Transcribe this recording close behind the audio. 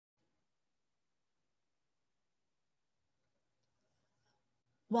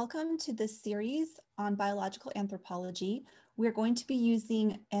Welcome to this series on biological anthropology. We're going to be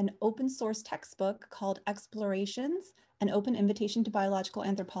using an open source textbook called Explorations, an open invitation to biological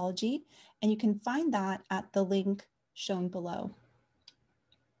anthropology, and you can find that at the link shown below.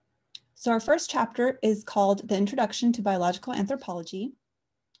 So our first chapter is called The Introduction to Biological Anthropology.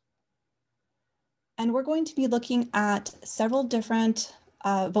 And we're going to be looking at several different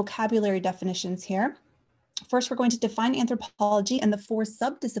vocabulary definitions here. First, we're going to define anthropology and the four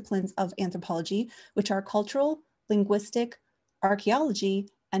subdisciplines of anthropology, which are cultural, linguistic, archaeology,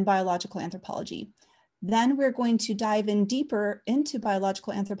 and biological anthropology. Then we're going to dive in deeper into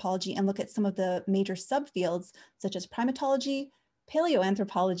biological anthropology and look at some of the major subfields, such as primatology,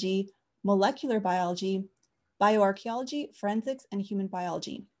 paleoanthropology, molecular biology, bioarchaeology, forensics, and human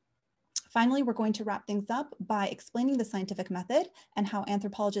biology. Finally, we're going to wrap things up by explaining the scientific method and how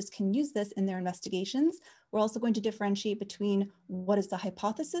anthropologists can use this in their investigations. We're also going to differentiate between what is the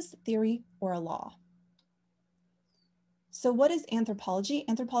hypothesis, theory, or a law. So what is anthropology?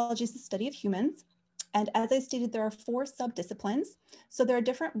 Anthropology is the study of humans. And as I stated, there are four subdisciplines. So there are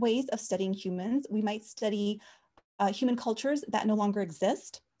different ways of studying humans. We might study human cultures that no longer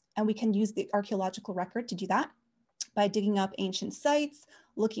exist, and we can use the archaeological record to do that by digging up ancient sites,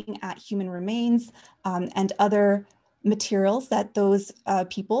 looking at human remains, and other materials that those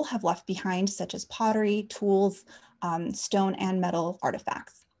people have left behind, such as pottery, tools, stone and metal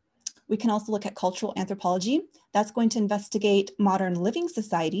artifacts. We can also look at cultural anthropology. That's going to investigate modern living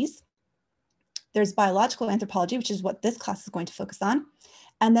societies. There's biological anthropology, which is what this class is going to focus on.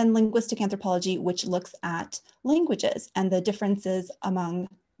 And then linguistic anthropology, which looks at languages and the differences among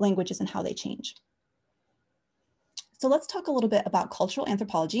languages and how they change. So let's talk a little bit about cultural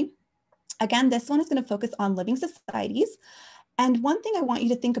anthropology. Again, this one is going to focus on living societies. And one thing I want you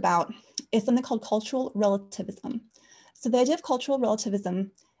to think about is something called cultural relativism. So the idea of cultural relativism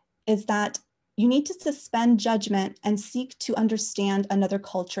is that you need to suspend judgment and seek to understand another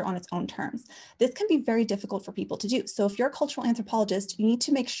culture on its own terms. This can be very difficult for people to do. So if you're a cultural anthropologist, you need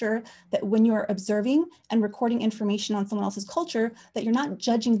to make sure that when you're observing and recording information on someone else's culture, that you're not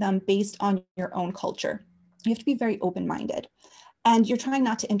judging them based on your own culture. You have to be very open-minded, and you're trying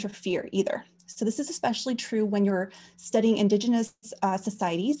not to interfere either. So this is especially true when you're studying indigenous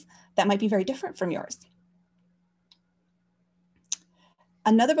societies that might be very different from yours.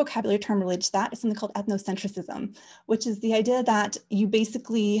 Another vocabulary term related to that is something called ethnocentrism, which is the idea that you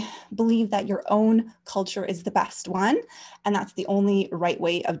basically believe that your own culture is the best one, and that's the only right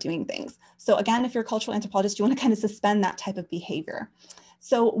way of doing things. So again, if you're a cultural anthropologist, you want to kind of suspend that type of behavior.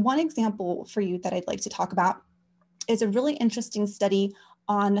 So one example for you that I'd like to talk about is a really interesting study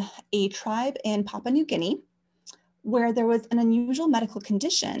on a tribe in Papua New Guinea, where there was an unusual medical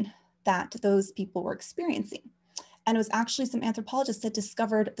condition that those people were experiencing. And it was actually some anthropologists that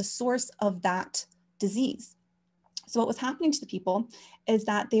discovered the source of that disease. So what was happening to the people is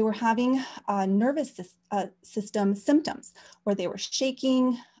that they were having nervous system symptoms where they were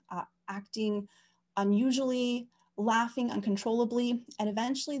shaking, acting unusually, laughing uncontrollably, and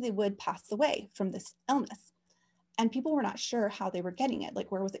eventually they would pass away from this illness. And people were not sure how they were getting it,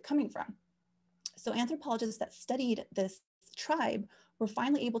 like where was it coming from? So anthropologists that studied this tribe were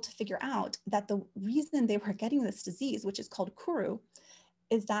finally able to figure out that the reason they were getting this disease, which is called kuru,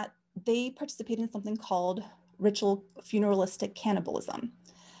 is that they participated in something called ritual funeralistic cannibalism.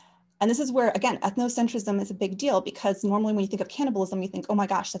 And this is where, again, ethnocentrism is a big deal, because normally when you think of cannibalism, you think, oh my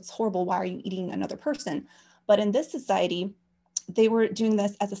gosh, that's horrible. Why are you eating another person? But in this society, they were doing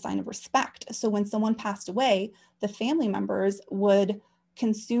this as a sign of respect. So when someone passed away, the family members would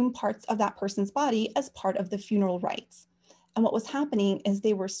consume parts of that person's body as part of the funeral rites. And what was happening is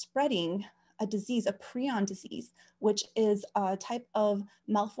they were spreading a disease, a prion disease, which is a type of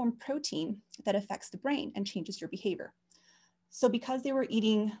malformed protein that affects the brain and changes your behavior. So because they were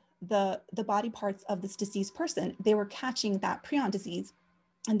eating the body parts of this deceased person, they were catching that prion disease,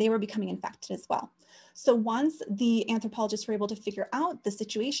 and they were becoming infected as well. So once the anthropologists were able to figure out the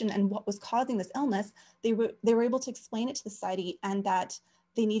situation and what was causing this illness, they were able to explain it to the society, and that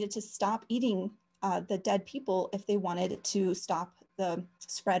they needed to stop eating the dead people if they wanted to stop the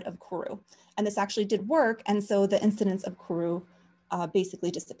spread of kuru. And this actually did work, and so the incidence of kuru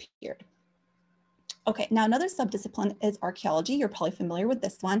basically disappeared. Okay, now another subdiscipline is archaeology. You're probably familiar with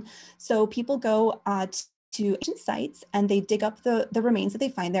this one. So people go to ancient sites and they dig up the remains that they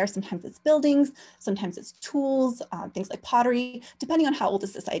find there. Sometimes it's buildings, sometimes it's tools, things like pottery, depending on how old the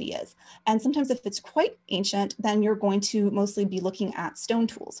society is. And sometimes if it's quite ancient, then you're going to mostly be looking at stone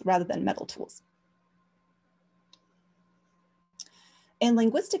tools rather than metal tools. In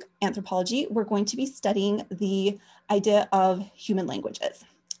linguistic anthropology, we're going to be studying the idea of human languages.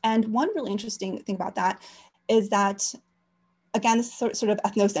 And one really interesting thing about that is that, again, this is sort of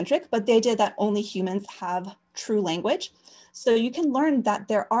ethnocentric, but the idea that only humans have true language. So you can learn that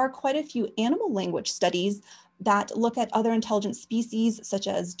there are quite a few animal language studies that look at other intelligent species such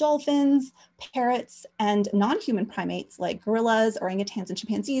as dolphins, parrots, and non-human primates like gorillas, orangutans, and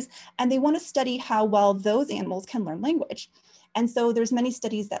chimpanzees, and they want to study how well those animals can learn language. And so there's many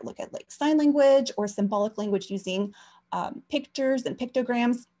studies that look at like sign language or symbolic language using pictures and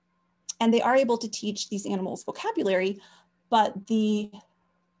pictograms, and they are able to teach these animals vocabulary, but the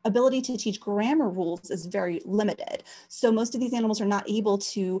ability to teach grammar rules is very limited. So most of these animals are not able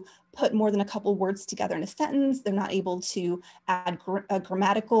to put more than a couple words together in a sentence. They're not able to add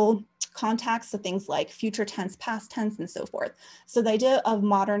grammatical context, so things like future tense, past tense, and so forth. So the idea of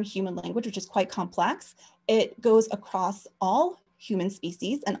modern human language, which is quite complex, it goes across all human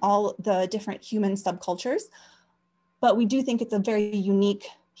species and all the different human subcultures. But we do think it's a very unique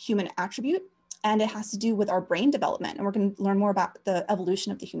human attribute, and it has to do with our brain development. And we're going to learn more about the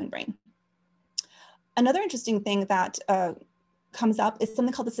evolution of the human brain. Another interesting thing that comes up is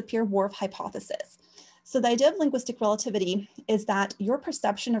something called the Sapir-Whorf hypothesis. So the idea of linguistic relativity is that your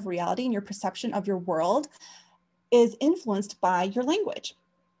perception of reality and your perception of your world is influenced by your language.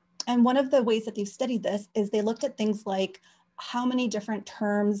 And one of the ways that they've studied this is they looked at things like how many different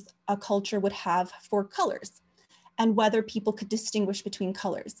terms a culture would have for colors, and whether people could distinguish between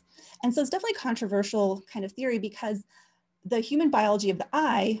colors. And so it's definitely a controversial kind of theory, because the human biology of the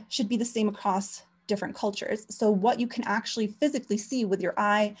eye should be the same across different cultures. So what you can actually physically see with your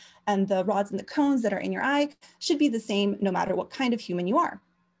eye and the rods and the cones that are in your eye should be the same no matter what kind of human you are.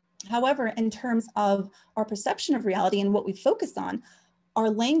 However, in terms of our perception of reality and what we focus on, our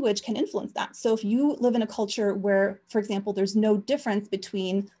language can influence that. So if you live in a culture where, for example, there's no difference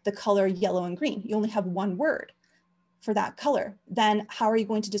between the color yellow and green, you only have one word for that color, then how are you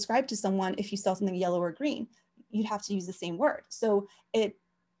going to describe to someone if you saw something yellow or green? You'd have to use the same word. So it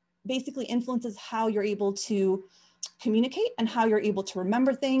basically influences how you're able to communicate and how you're able to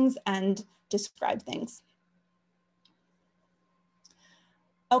remember things and describe things.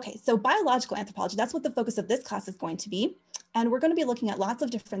 Okay, so biological anthropology, that's what the focus of this class is going to be. And we're going to be looking at lots of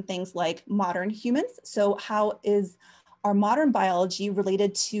different things like modern humans. So how is our modern biology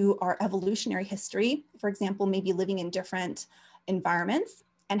related to our evolutionary history? For example, maybe living in different environments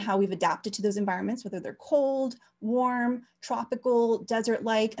and how we've adapted to those environments, whether they're cold, warm, tropical,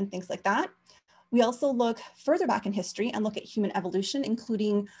 desert-like, and things like that. We also look further back in history and look at human evolution,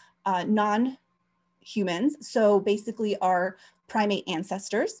 including non-humans, so basically our primate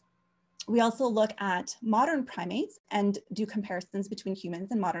ancestors. We also look at modern primates and do comparisons between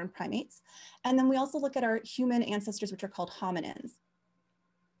humans and modern primates. And then we also look at our human ancestors, which are called hominins.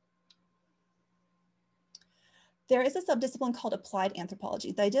 There is a subdiscipline called applied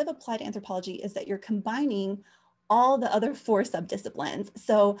anthropology. The idea of applied anthropology is that you're combining all the other 4 subdisciplines.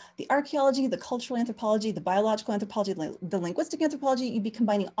 So the archaeology, the cultural anthropology, the biological anthropology, the linguistic anthropology, you'd be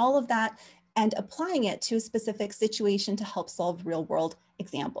combining all of that and applying it to a specific situation to help solve real world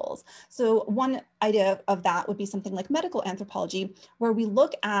examples. So one idea of that would be something like medical anthropology, where we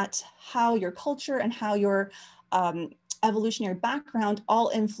look at how your culture and how your evolutionary background all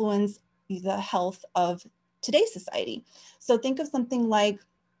influence the health of today's society. So think of something like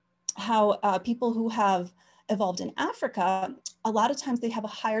how people who have evolved in Africa, a lot of times they have a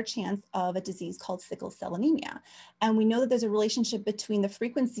higher chance of a disease called sickle cell anemia. And we know that there's a relationship between the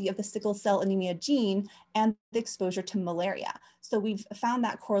frequency of the sickle cell anemia gene and the exposure to malaria. So we've found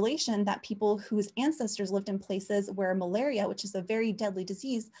that correlation that people whose ancestors lived in places where malaria, which is a very deadly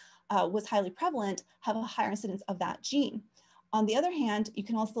disease, was highly prevalent, have a higher incidence of that gene. On the other hand, you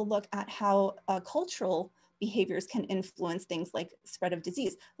can also look at how cultural behaviors can influence things like spread of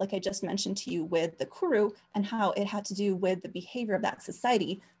disease, like I just mentioned to you with the Kuru, and how it had to do with the behavior of that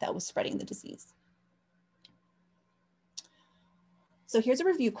society that was spreading the disease. So here's a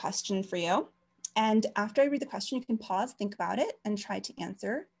review question for you. And after I read the question, you can pause, think about it, and try to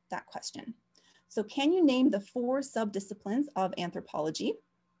answer that question. So can you name the 4 subdisciplines of anthropology?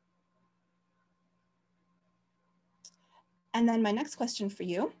 And then my next question for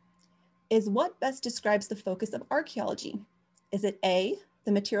you is, what best describes the focus of archaeology? Is it A,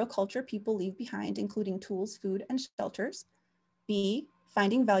 the material culture people leave behind, including tools, food, and shelters? B,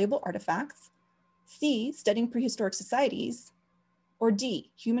 finding valuable artifacts? C, studying prehistoric societies? Or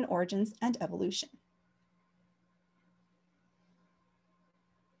D, human origins and evolution?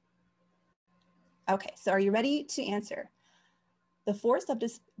 Okay, so are you ready to answer? The 4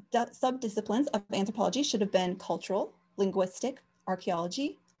 subdisciplines of anthropology should have been cultural, linguistic,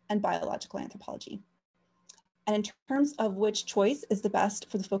 archaeology, and biological anthropology. And in terms of which choice is the best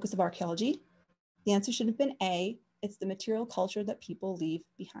for the focus of archaeology, the answer should have been A, it's the material culture that people leave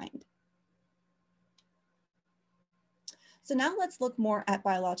behind. So now let's look more at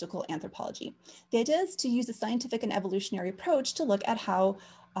biological anthropology. The idea is to use a scientific and evolutionary approach to look at how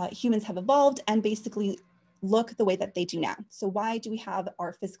humans have evolved and basically look the way that they do now. So why do we have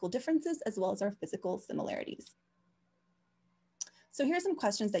our physical differences as well as our physical similarities? So here's some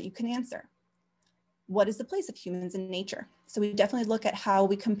questions that you can answer. What is the place of humans in nature? So we definitely look at how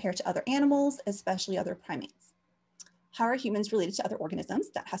we compare to other animals, especially other primates. How are humans related to other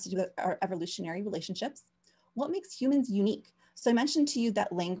organisms? That has to do with our evolutionary relationships. What makes humans unique? So I mentioned to you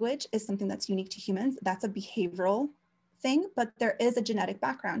that language is something that's unique to humans. That's a behavioral thing, but there is a genetic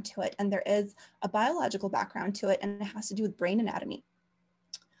background to it, and there is a biological background to it, and it has to do with brain anatomy.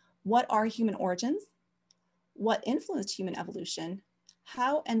 What are human origins? What influenced human evolution?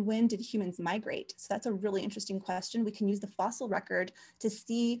 How and when did humans migrate? So that's a really interesting question. We can use the fossil record to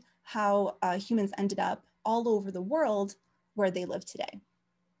see how humans ended up all over the world where they live today.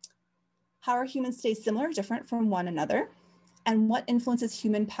 How are humans today similar or different from one another? And what influences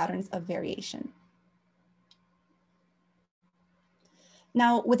human patterns of variation?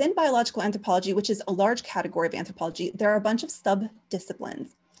 Now, within biological anthropology, which is a large category of anthropology, there are a bunch of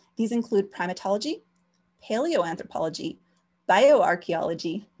sub-disciplines. These include primatology, paleoanthropology,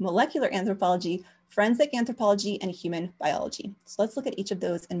 bioarchaeology, molecular anthropology, forensic anthropology, and human biology. So let's look at each of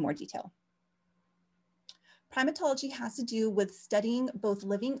those in more detail. Primatology has to do with studying both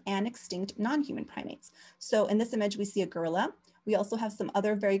living and extinct non-human primates. So in this image, we see a gorilla. We also have some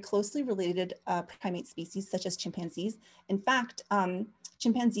other very closely related primate species, such as chimpanzees. In fact,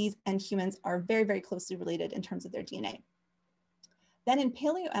 chimpanzees and humans are very, very closely related in terms of their DNA. Then in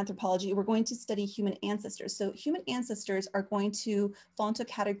paleoanthropology, we're going to study human ancestors. So human ancestors are going to fall into a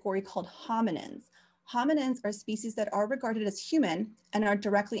category called hominins. Hominins are species that are regarded as human and are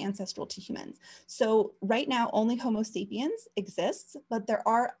directly ancestral to humans. So right now, only Homo sapiens exists, but there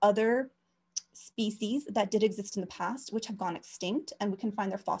are other species that did exist in the past, which have gone extinct, and we can find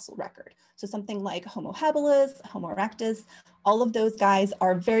their fossil record. So something like Homo habilis, Homo erectus, all of those guys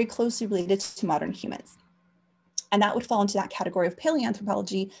are very closely related to modern humans. And that would fall into that category of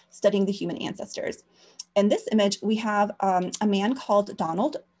paleoanthropology, studying the human ancestors. In this image, we have a man called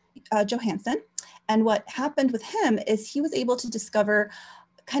Donald Johanson. And what happened with him is he was able to discover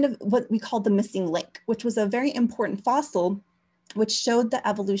kind of what we call the missing link, which was a very important fossil which showed the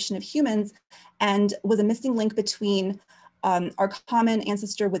evolution of humans and was a missing link between our common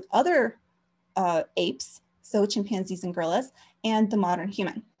ancestor with other apes, so chimpanzees and gorillas, and the modern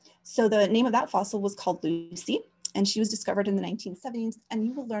human. So the name of that fossil was called Lucy, and she was discovered in the 1970s, and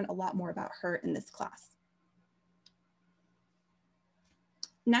you will learn a lot more about her in this class.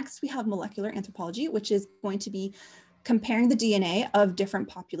 Next, we have molecular anthropology, which is going to be comparing the DNA of different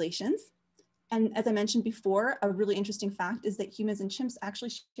populations. And as I mentioned before, a really interesting fact is that humans and chimps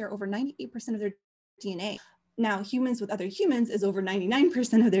actually share over 98% of their DNA. Now, humans with other humans is over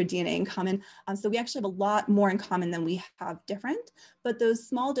 99% of their DNA in common. So we actually have a lot more in common than we have different, but those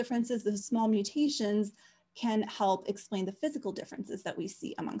small differences, those small mutations can help explain the physical differences that we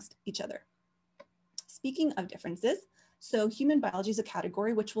see amongst each other. Speaking of differences, so human biology is a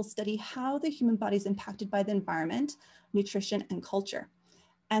category which will study how the human body is impacted by the environment, nutrition, and culture.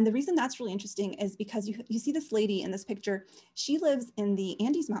 And the reason that's really interesting is because you see this lady in this picture. She lives in the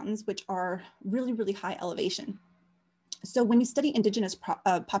Andes Mountains, which are really, really high elevation. So when you study indigenous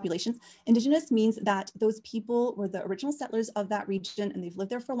populations, indigenous means that those people were the original settlers of that region and they've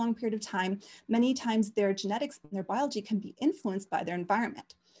lived there for a long period of time. Many times their genetics and their biology can be influenced by their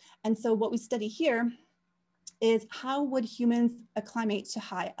environment. And so what we study here is how would humans acclimate to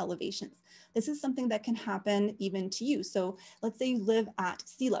high elevations? This is something that can happen even to you. So let's say you live at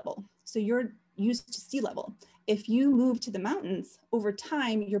sea level. So you're used to sea level. If you move to the mountains, over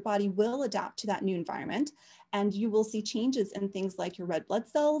time, your body will adapt to that new environment and you will see changes in things like your red blood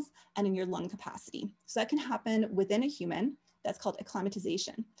cells and in your lung capacity. So that can happen within a human. That's called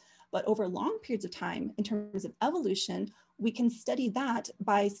acclimatization. But over long periods of time, in terms of evolution, we can study that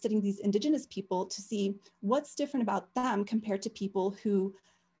by studying these indigenous people to see what's different about them compared to people who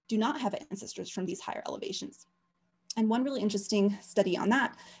do not have ancestors from these higher elevations. And one really interesting study on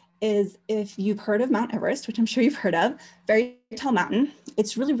that is if you've heard of Mount Everest, which I'm sure you've heard of, very tall mountain,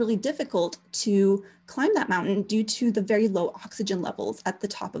 it's really, really difficult to climb that mountain due to the very low oxygen levels at the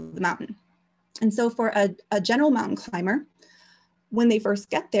top of the mountain. And so for a general mountain climber, when they first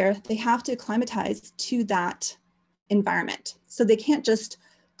get there, they have to acclimatize to that environment. So they can't just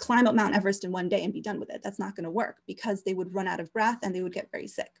climb up Mount Everest in one day and be done with it. That's not going to work because they would run out of breath and they would get very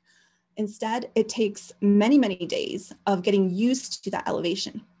sick. Instead, it takes many, many days of getting used to that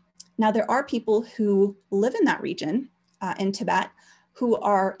elevation. Now, there are people who live in that region in Tibet who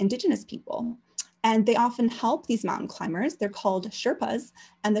are indigenous people, and they often help these mountain climbers. They're called Sherpas,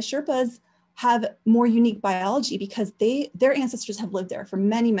 and the Sherpas have more unique biology because their ancestors have lived there for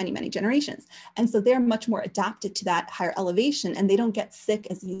many, many, many generations. And so they're much more adapted to that higher elevation, and they don't get sick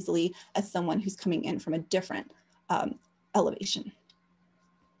as easily as someone who's coming in from a different elevation.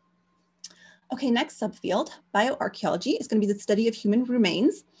 Okay, next subfield, bioarchaeology, is going to be the study of human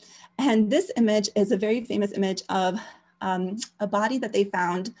remains. And this image is a very famous image of a body that they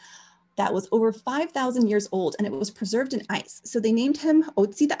found that was over 5,000 years old, and it was preserved in ice. So they named him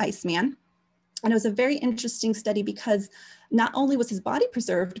Otzi the Iceman. And it was a very interesting study because not only was his body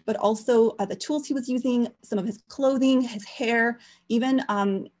preserved, but also the tools he was using, some of his clothing, his hair, even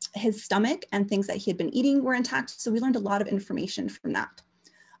his stomach and things that he had been eating were intact. So we learned a lot of information from that.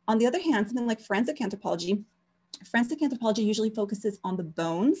 On the other hand, something like forensic anthropology usually focuses on the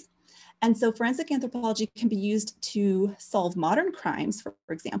bones. And so forensic anthropology can be used to solve modern crimes, for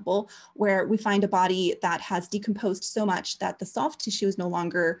example, where we find a body that has decomposed so much that the soft tissue is no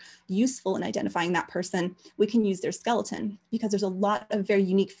longer useful in identifying that person. We can use their skeleton because there's a lot of very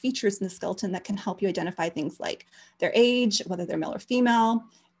unique features in the skeleton that can help you identify things like their age, whether they're male or female,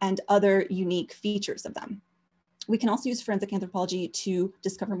 and other unique features of them. We can also use forensic anthropology to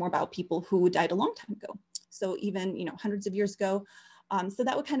discover more about people who died a long time ago. So even, hundreds of years ago. So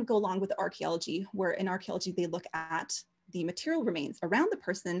that would kind of go along with archaeology, where in archaeology, they look at the material remains around the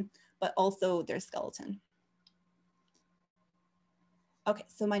person, but also their skeleton. Okay,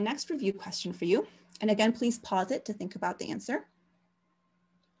 so my next review question for you, and again, please pause it to think about the answer.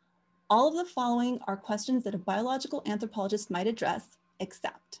 All of the following are questions that a biological anthropologist might address,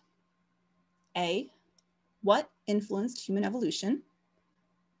 except A, what influenced human evolution?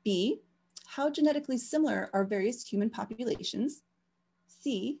 B, how genetically similar are various human populations?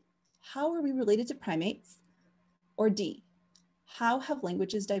 C, how are we related to primates? Or D, how have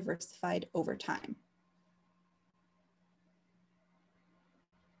languages diversified over time?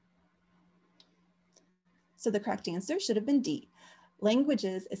 So the correct answer should have been D.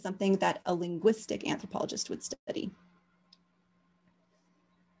 Languages is something that a linguistic anthropologist would study.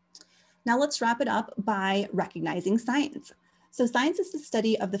 Now let's wrap it up by recognizing science. So science is the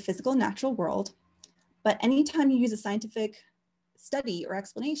study of the physical and natural world, but anytime you use a scientific study or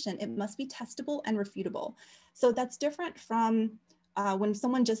explanation, it must be testable and refutable. So that's different from when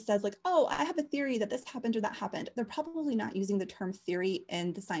someone just says like, oh, I have a theory that this happened or that happened. They're probably not using the term theory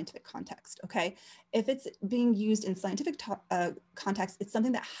in the scientific context, okay? If it's being used in scientific context, it's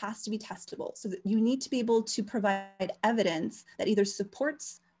something that has to be testable. So that you need to be able to provide evidence that either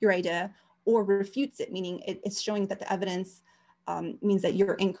supports your idea or refutes it, meaning it's showing that the evidence means that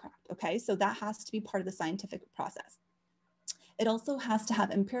you're incorrect, okay? So that has to be part of the scientific process. It also has to have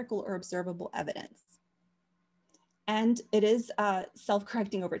empirical or observable evidence. And it is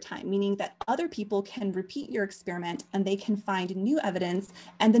self-correcting over time, meaning that other people can repeat your experiment and they can find new evidence,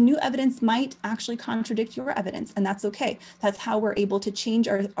 and the new evidence might actually contradict your evidence, and that's okay. That's how we're able to change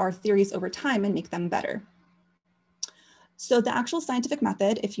our theories over time and make them better. So the actual scientific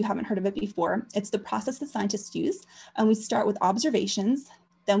method, if you haven't heard of it before, it's the process that scientists use. And we start with observations,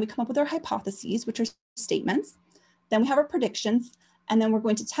 then we come up with our hypotheses, which are statements. Then we have our predictions, and then we're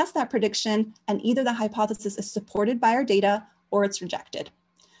going to test that prediction, and either the hypothesis is supported by our data or it's rejected.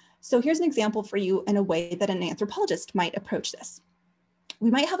 So here's an example for you in a way that an anthropologist might approach this. We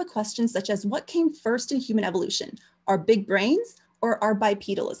might have a question such as, what came first in human evolution, our big brains or our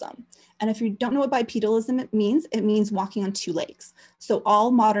bipedalism? And if you don't know what bipedalism it means walking on two legs. So all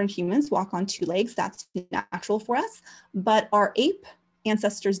modern humans walk on two legs, that's natural for us, but our ape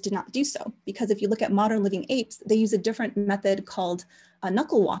ancestors did not do so, because if you look at modern living apes, they use a different method called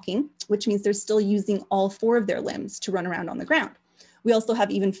knuckle walking, which means they're still using all four of their limbs to run around on the ground. We also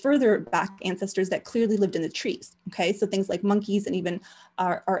have even further back ancestors that clearly lived in the trees, okay? So things like monkeys and even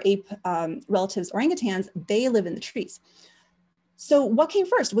our ape relatives, orangutans, they live in the trees. So what came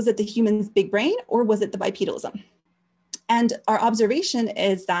first? Was it the human's big brain or was it the bipedalism? And our observation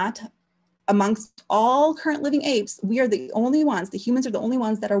is that amongst all current living apes, we are the only ones, the humans are the only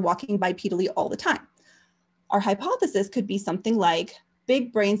ones that are walking bipedally all the time. Our hypothesis could be something like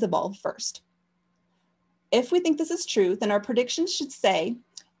big brains evolved first. If we think this is true, then our predictions should say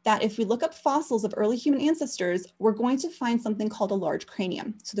that if we look up fossils of early human ancestors, we're going to find something called a large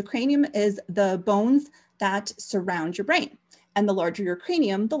cranium. So the cranium is the bones that surround your brain. And the larger your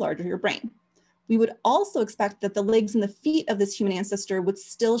cranium, the larger your brain. We would also expect that the legs and the feet of this human ancestor would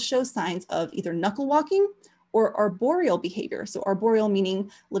still show signs of either knuckle walking or arboreal behavior. So arboreal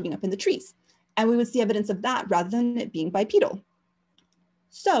meaning living up in the trees. And we would see evidence of that rather than it being bipedal.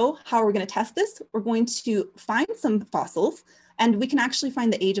 So how are we going to test this? We're going to find some fossils, and we can actually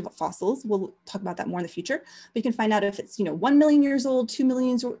find the age of fossils. We'll talk about that more in the future. We can find out if it's 1 million years old, 2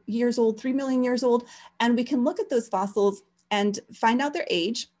 million years old, 3 million years old, and we can look at those fossils and find out their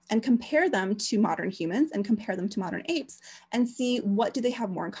age and compare them to modern humans and compare them to modern apes and see what do they have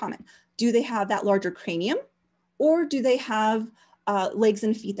more in common. Do they have that larger cranium, or do they have legs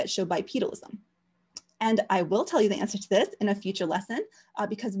and feet that show bipedalism? And I will tell you the answer to this in a future lesson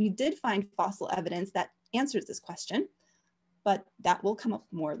because we did find fossil evidence that answers this question, but that will come up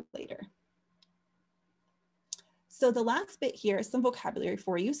more later. So the last bit here is some vocabulary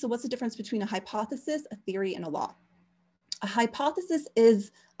for you. So what's the difference between a hypothesis, a theory, and a law? A hypothesis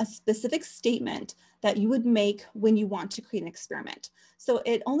is a specific statement that you would make when you want to create an experiment. So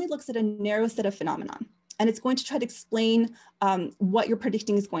it only looks at a narrow set of phenomenon, and it's going to try to explain what you're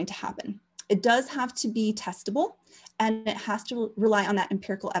predicting is going to happen. It does have to be testable, and it has to rely on that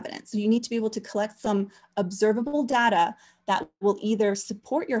empirical evidence. So you need to be able to collect some observable data that will either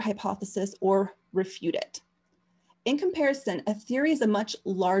support your hypothesis or refute it. In comparison, a theory is a much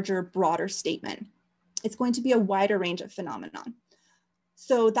larger, broader statement. It's going to be a wider range of phenomenon.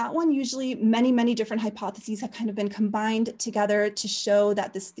 So that one, usually many different hypotheses have kind of been combined together to show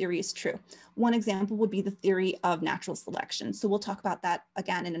that this theory is true. One example would be the theory of natural selection. So we'll talk about that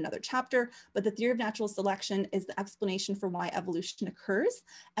again in another chapter, but the theory of natural selection is the explanation for why evolution occurs.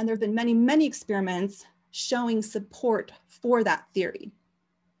 And there have been many experiments showing support for that theory.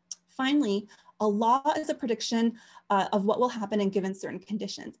 Finally, a law is a prediction of what will happen in given certain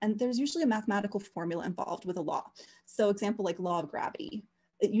conditions. And there's usually a mathematical formula involved with a law. So example like law of gravity.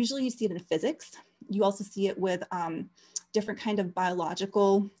 Usually you see it in physics. You also see it with different kind of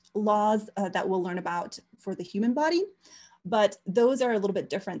biological laws that we'll learn about for the human body. But those are a little bit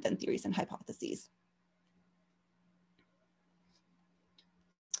different than theories and hypotheses.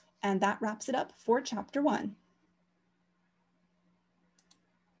 And that wraps it up for chapter 1.